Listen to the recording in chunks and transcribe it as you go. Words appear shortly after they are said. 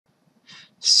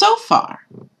So far,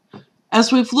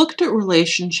 as we've looked at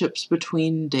relationships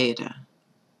between data,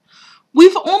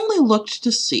 we've only looked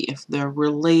to see if they're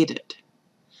related.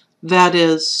 That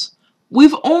is,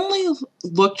 we've only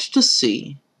looked to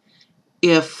see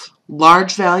if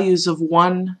large values of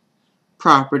one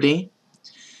property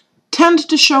tend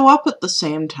to show up at the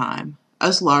same time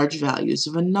as large values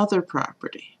of another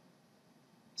property.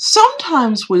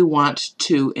 Sometimes we want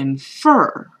to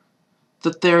infer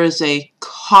that there is a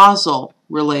causal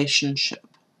relationship.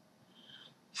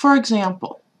 For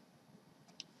example,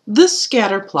 this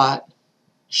scatter plot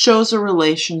shows a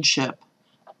relationship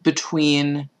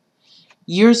between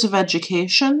years of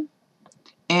education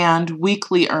and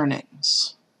weekly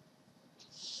earnings.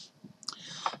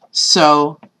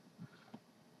 So,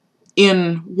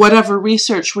 in whatever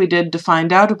research we did to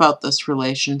find out about this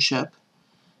relationship,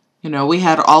 we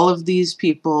had all of these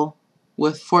people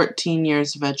with 14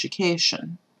 years of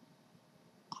education,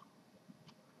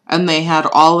 and they had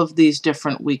all of these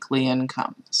different weekly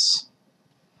incomes.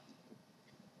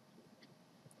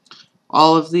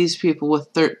 All of these people with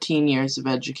 13 years of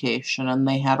education, and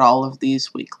they had all of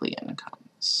these weekly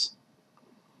incomes.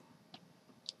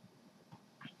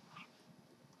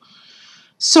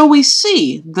 So we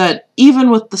see that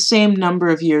even with the same number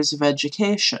of years of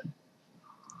education,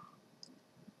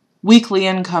 weekly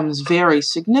incomes vary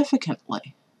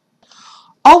significantly.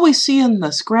 All we see in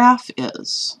this graph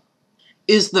is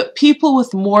that people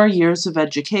with more years of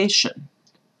education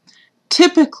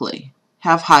typically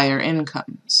have higher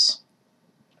incomes.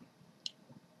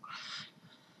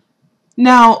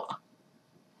 Now,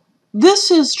 this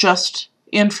is just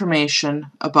information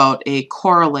about a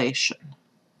correlation.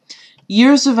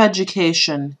 Years of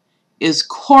education is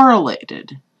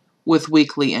correlated with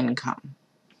weekly income.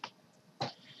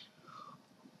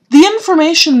 The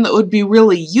information that would be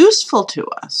really useful to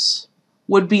us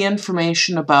would be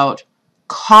information about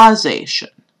causation.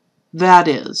 That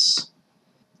is,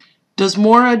 does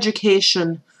more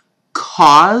education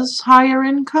cause higher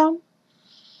income?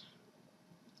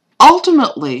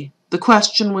 Ultimately, the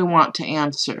question we want to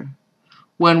answer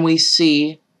when we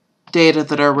see data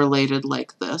that are related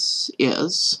like this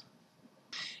is,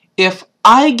 if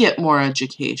I get more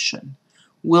education,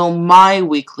 will my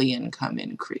weekly income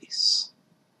increase?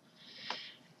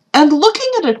 And looking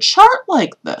at a chart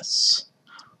like this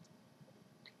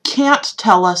can't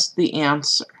tell us the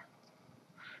answer.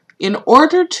 In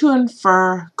order to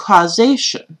infer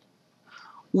causation,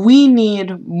 we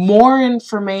need more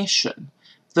information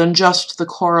than just the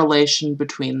correlation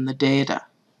between the data.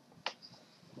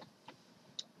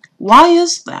 Why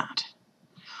is that?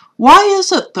 Why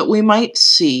is it that we might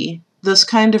see this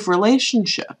kind of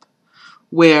relationship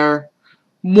where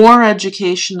more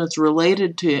education is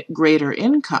related to greater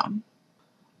income,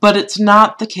 but it's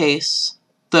not the case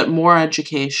that more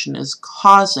education is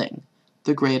causing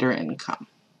the greater income?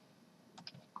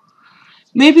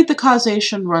 Maybe the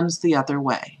causation runs the other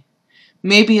way.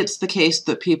 Maybe it's the case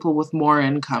that people with more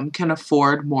income can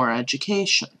afford more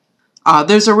education.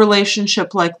 There's a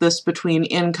relationship like this between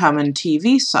income and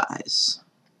TV size.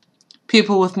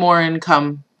 People with more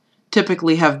income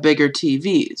typically have bigger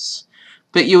TVs,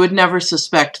 but you would never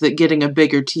suspect that getting a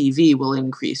bigger TV will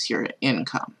increase your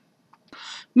income.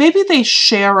 Maybe they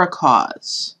share a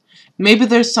cause. Maybe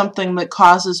there's something that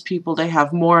causes people to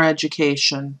have more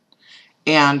education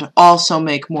and also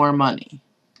make more money.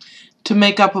 To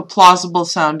make up a plausible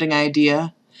sounding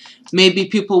idea, maybe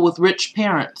people with rich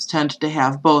parents tend to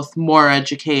have both more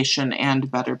education and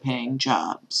better paying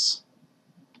jobs.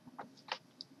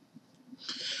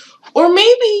 Or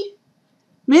maybe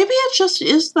it just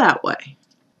is that way.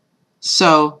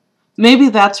 So maybe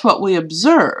that's what we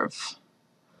observe,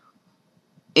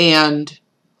 and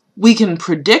we can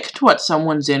predict what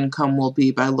someone's income will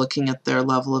be by looking at their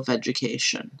level of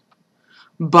education.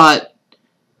 But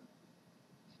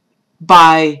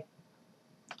by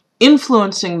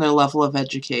influencing their level of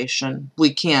education,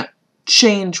 we can't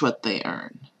change what they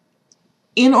earn.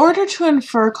 In order to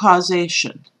infer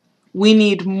causation, we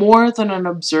need more than an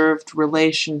observed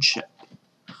relationship.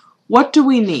 What do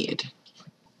we need?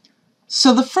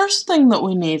 So the first thing that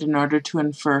we need in order to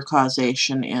infer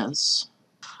causation is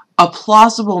a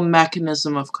plausible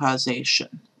mechanism of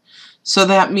causation. So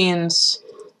that means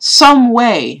some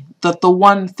way that the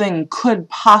one thing could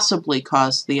possibly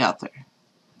cause the other.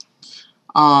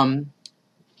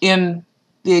 In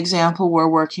the example we're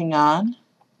working on,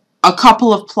 a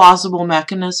couple of plausible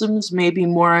mechanisms: maybe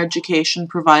more education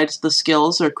provides the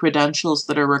skills or credentials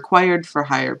that are required for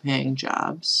higher paying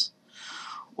jobs.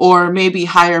 Or maybe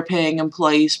higher paying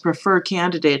employees prefer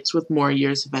candidates with more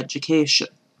years of education.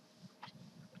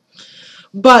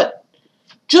 But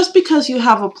Just because you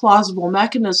have a plausible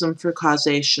mechanism for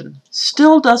causation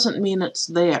still doesn't mean it's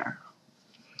there.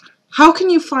 How can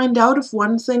you find out if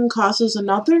one thing causes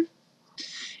another?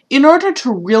 In order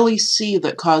to really see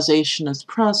that causation is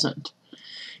present,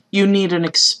 you need an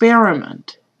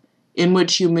experiment in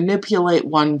which you manipulate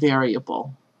one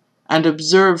variable and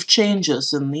observe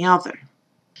changes in the other.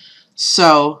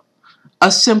 So, a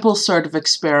simple sort of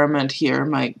experiment here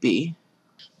might be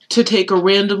to take a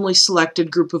randomly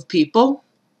selected group of people,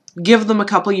 give them a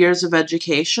couple years of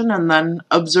education, and then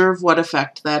observe what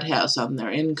effect that has on their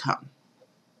income.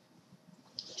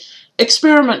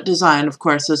 Experiment design, of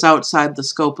course, is outside the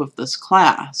scope of this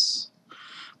class,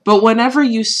 but whenever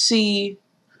you see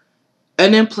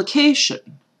an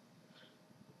implication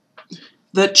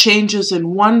that changes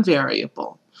in one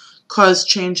variable cause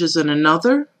changes in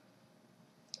another,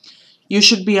 you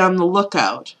should be on the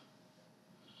lookout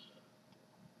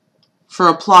for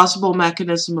a plausible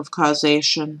mechanism of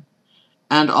causation,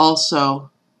 and also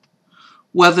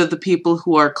whether the people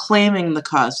who are claiming the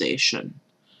causation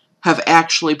have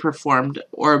actually performed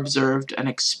or observed an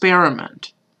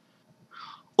experiment.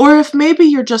 Or if maybe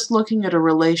you're just looking at a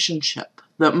relationship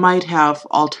that might have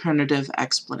alternative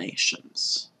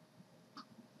explanations.